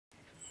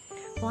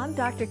Well, I'm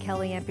Dr.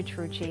 Kellyanne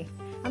Petrucci.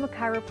 I'm a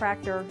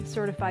chiropractor,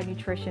 certified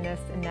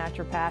nutritionist, and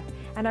naturopath,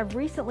 and I've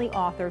recently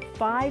authored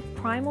 5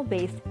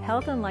 primal-based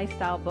health and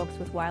lifestyle books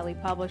with Wiley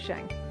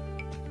Publishing.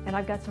 And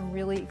I've got some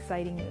really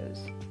exciting news.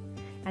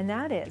 And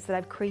that is that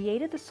I've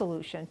created the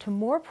solution to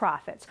more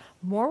profits,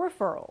 more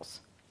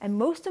referrals, and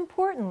most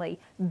importantly,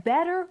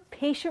 better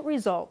patient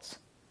results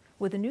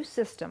with a new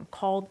system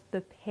called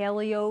the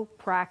Paleo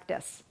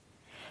Practice.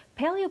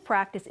 Paleo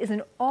Practice is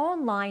an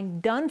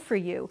online,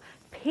 done-for-you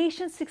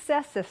patient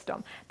success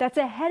system that's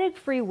a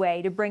headache-free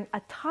way to bring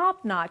a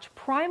top-notch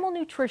primal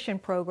nutrition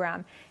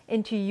program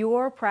into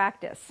your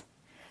practice.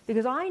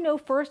 Because I know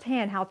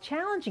firsthand how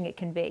challenging it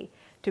can be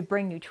to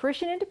bring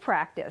nutrition into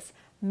practice,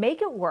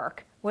 make it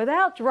work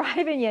without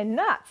driving you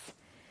nuts.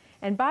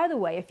 And by the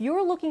way, if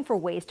you're looking for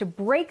ways to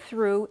break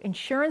through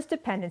insurance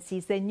dependency,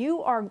 then you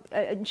are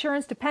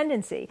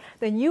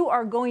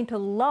going to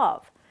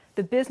love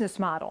the business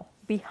model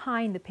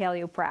behind the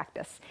Paleo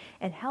Practice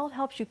and how it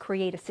helps you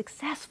create a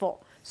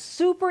successful,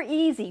 super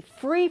easy,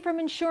 free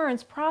from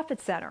insurance profit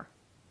center.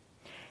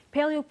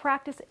 Paleo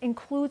Practice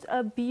includes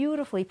a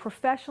beautifully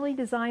professionally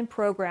designed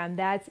program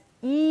that's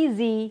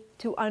easy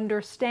to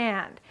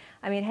understand.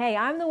 I mean, hey,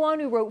 I'm the one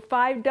who wrote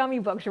 5 dummy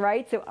books,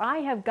 right? So I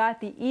have got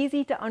the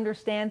easy to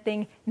understand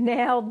thing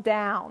nailed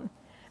down,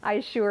 I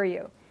assure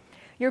you.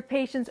 Your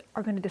patients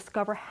are going to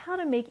discover how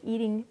to make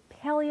eating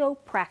paleo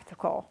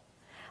practical.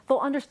 They'll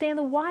understand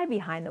the why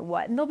behind the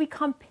what, and they'll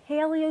become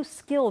paleo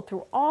skilled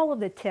through all of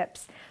the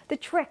tips, the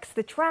tricks,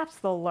 the traps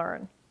they'll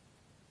learn.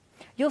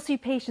 You'll see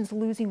patients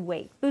losing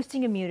weight,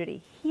 boosting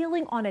immunity,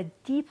 healing on a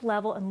deep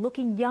level, and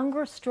looking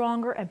younger,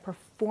 stronger, and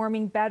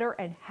performing better.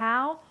 And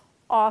how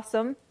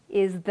awesome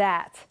is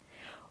that?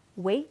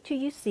 Wait till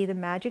you see the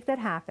magic that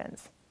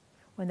happens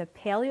when the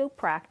Paleo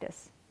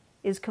Practice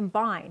is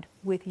combined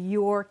with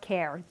your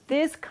care.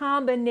 This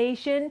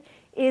combination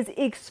is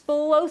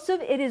explosive.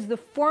 It is the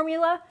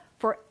formula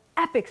for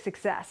epic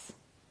success.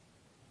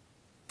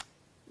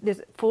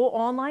 There's a full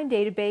online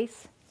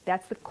database.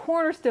 That's the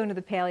cornerstone of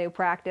the Paleo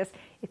Practice.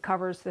 It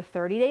covers the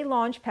 30-day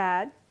launch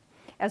pad,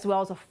 as well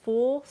as a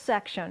full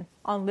section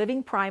on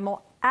living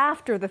primal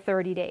after the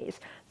 30 days.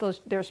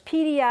 There's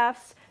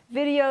PDFs,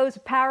 videos,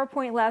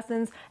 PowerPoint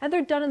lessons, and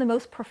they're done in the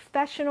most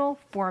professional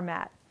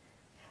format.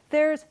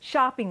 There's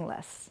shopping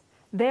lists.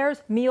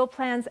 There's meal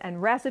plans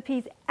and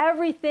recipes,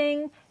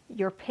 everything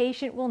your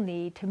patient will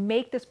need to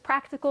make this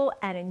practical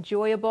and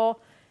enjoyable,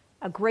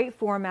 a great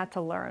format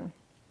to learn.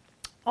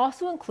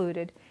 Also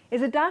included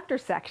is a doctor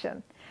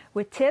section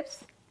with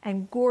tips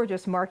and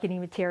gorgeous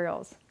marketing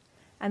materials.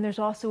 And there's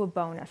also a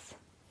bonus,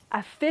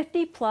 a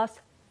 50+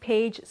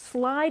 page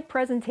slide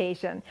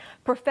presentation,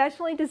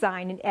 professionally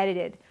designed and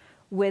edited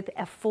with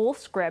a full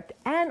script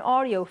and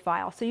audio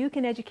file so you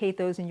can educate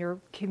those in your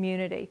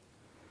community.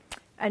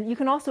 And you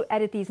can also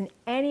edit these in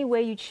any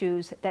way you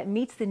choose that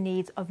meets the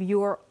needs of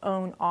your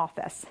own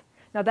office.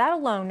 Now that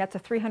alone, that's a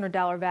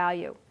 $300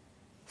 value.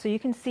 So you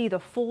can see the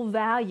full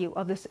value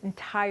of this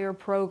entire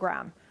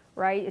program,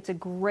 right? It's a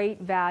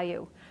great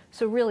value.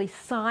 So really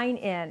sign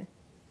in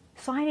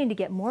to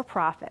get more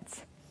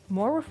profits,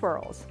 more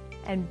referrals,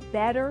 and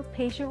better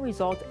patient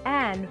results.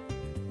 And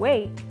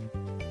wait,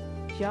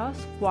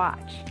 just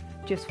watch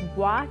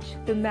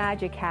the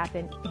magic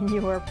happen in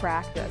your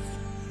practice.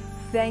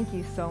 Thank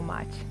you so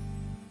much.